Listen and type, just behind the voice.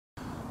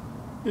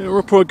Yeah, we're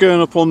up again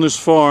up on this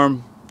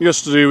farm.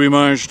 Yesterday we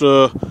managed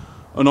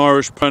an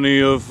Irish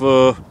penny of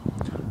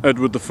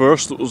Edward I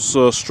that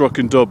was struck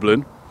in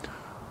Dublin.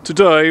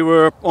 Today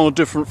we're on a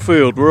different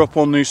field. We're up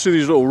on see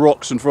these little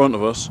rocks in front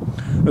of us.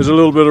 There's a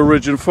little bit of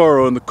ridge and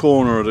furrow in the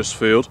corner of this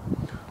field.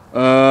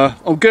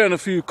 I'm getting a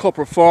few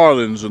copper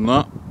farthings in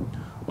that.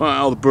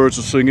 Wow, the birds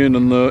are singing,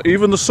 and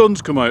even the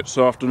sun's come out this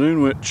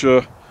afternoon, which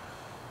you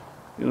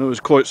know, is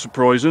quite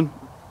surprising.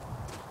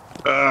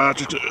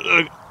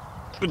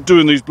 Been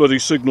doing these bloody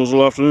signals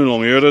all afternoon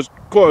along here. There's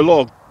quite a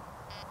lot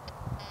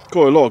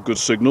of good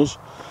signals.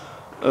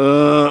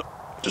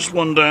 Just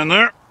one down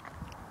there.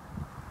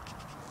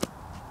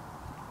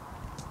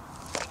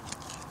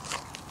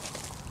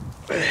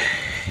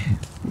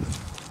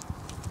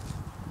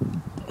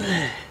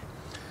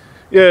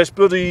 Yeah, it's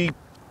bloody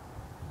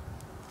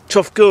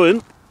tough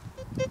going.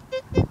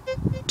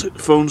 Take the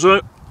phones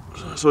out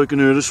so I can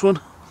hear this one.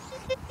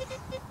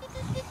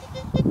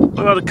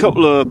 I've had a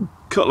couple of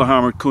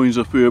hammered coins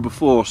up here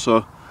before,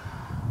 so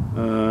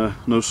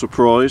no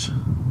surprise.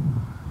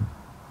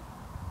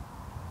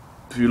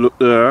 If you look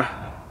there,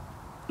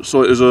 it's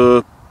like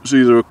it's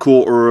either a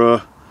quarter or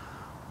a.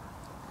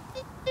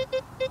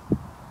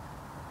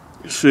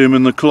 You see him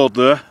in the clod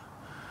there.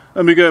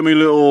 Let me get my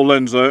little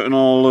lens out and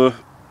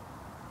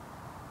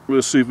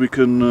we'll see if we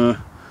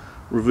can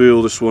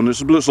reveal this one.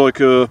 It looks like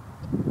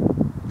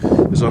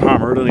it's a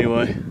hammered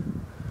anyway.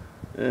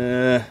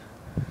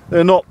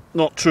 They're not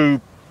too.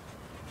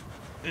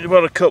 You've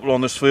had a couple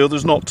on this field.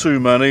 There's not too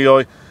many.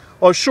 I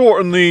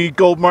shortened the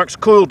Goldmarks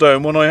coil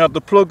down when I had the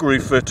plug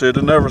refitted,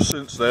 and ever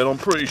since then I'm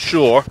pretty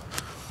sure.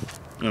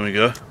 There we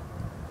go.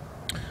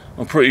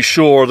 I'm pretty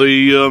sure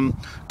the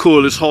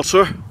coil is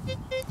hotter.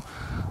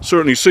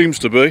 Certainly seems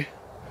to be.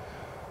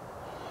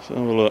 Let's have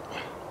a look.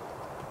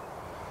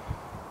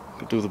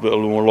 Could do with a bit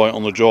more light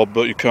on the job,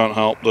 but you can't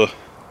help the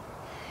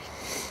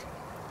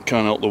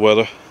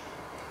weather.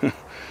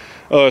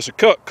 Oh, it's a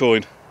cut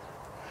coin.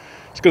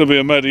 It's going to be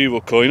a medieval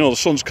coin. Oh, the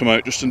sun's come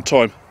out just in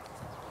time.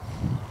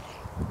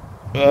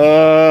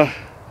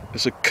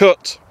 It's a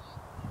cut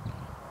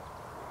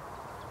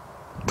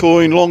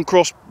coin, long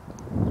cross,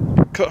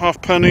 cut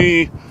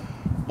halfpenny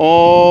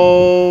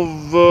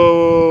of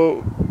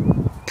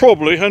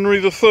probably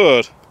Henry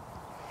III.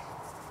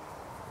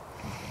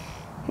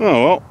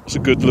 Oh well, it's a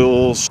good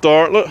little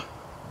startlet.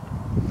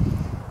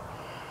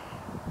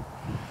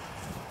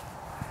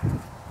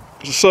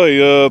 As I say,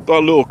 that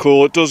little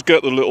coil, it does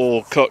get the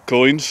little cut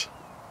coins.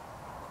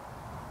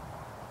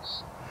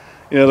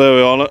 Yeah, there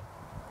we are. Look.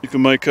 You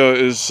can make out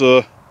his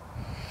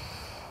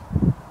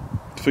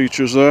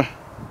features there.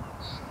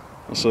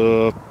 That's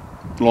a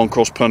long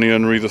cross penny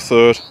Henry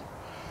III.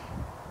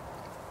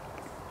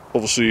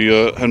 Obviously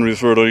Henry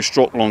III only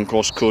struck long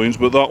cross coins,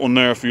 but that one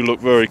there, if you look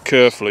very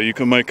carefully, you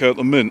can make out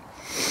the mint.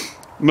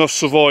 Enough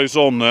survives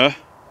on there.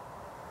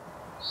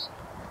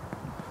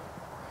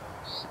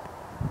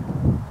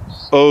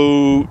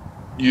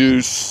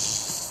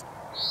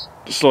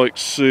 It's like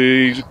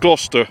see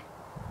Gloucester.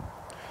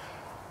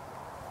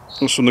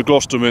 That's from the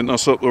Gloucester Mint,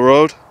 that's up the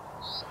road.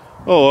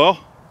 Oh well,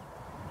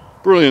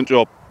 brilliant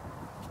job.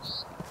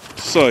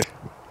 So,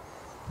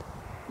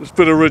 this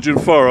bit of ridge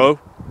and furrow,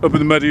 up in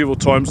the medieval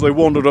times they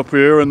wandered up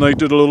here and they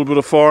did a little bit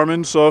of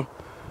farming, so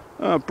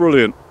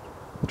brilliant.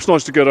 It's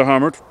nice to get her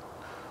hammered.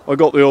 I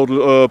got the old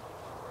the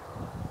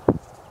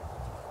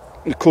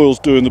coils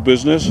doing the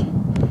business.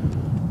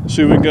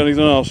 See if we can get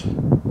anything else.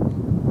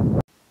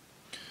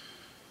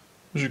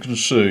 As you can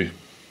see,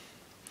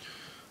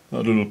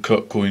 that little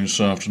cut coin this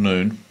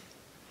afternoon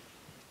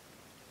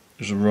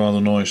is a rather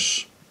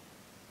nice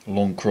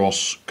long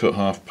cross cut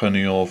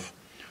halfpenny of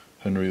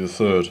Henry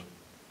III, as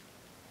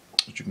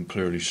you can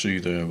clearly see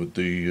there with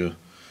the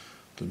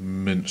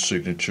mint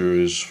signature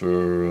is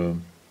for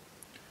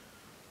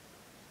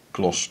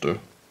Gloucester.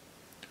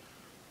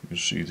 You can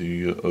see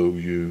the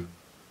OUCE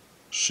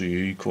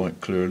quite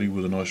clearly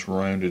with a nice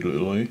rounded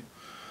little E.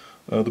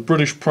 The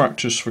British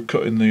practice for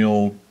cutting the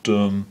old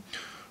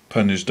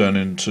pennies down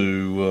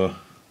into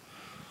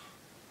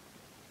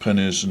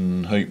pennies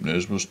and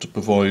halfpennies was to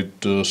provide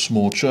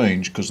small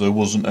change, because there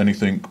wasn't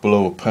anything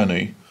below a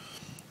penny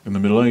in the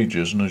Middle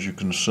Ages, and as you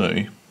can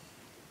see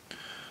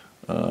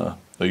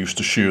they used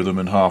to shear them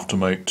in half to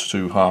make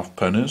 2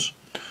 halfpennies,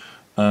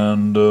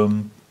 and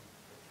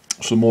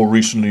some more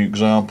recently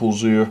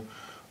examples here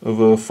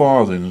of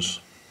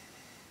farthings.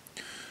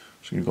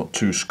 So you've got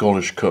 2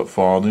 Scottish cut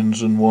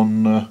farthings and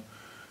 1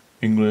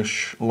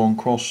 English long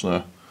cross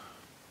there.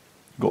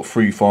 You've got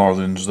 3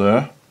 farthings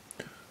there.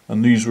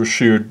 And these were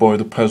sheared by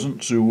the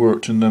peasants who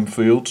worked in them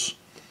fields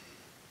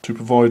to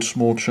provide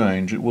small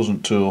change. It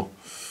wasn't till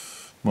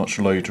much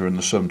later in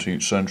the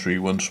 17th century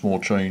when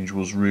small change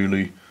was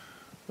really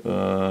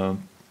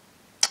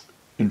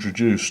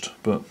introduced.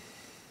 But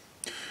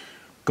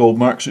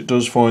Goldmarks, it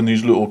does find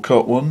these little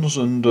cut ones,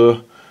 and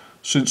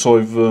since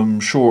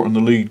I've shortened the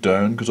lead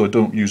down, because I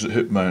don't use it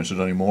hip mounted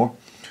anymore,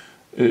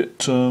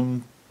 it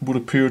would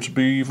appear to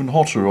be even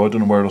hotter. I don't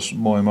know where that's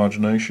my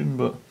imagination,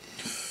 but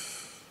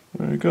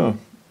there you go.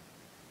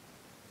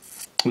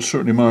 I've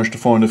certainly managed to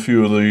find a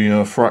few of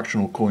the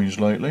fractional coins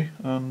lately,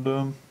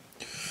 and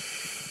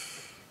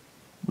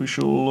we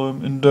shall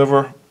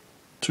endeavour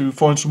to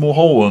find some more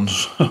whole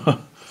ones.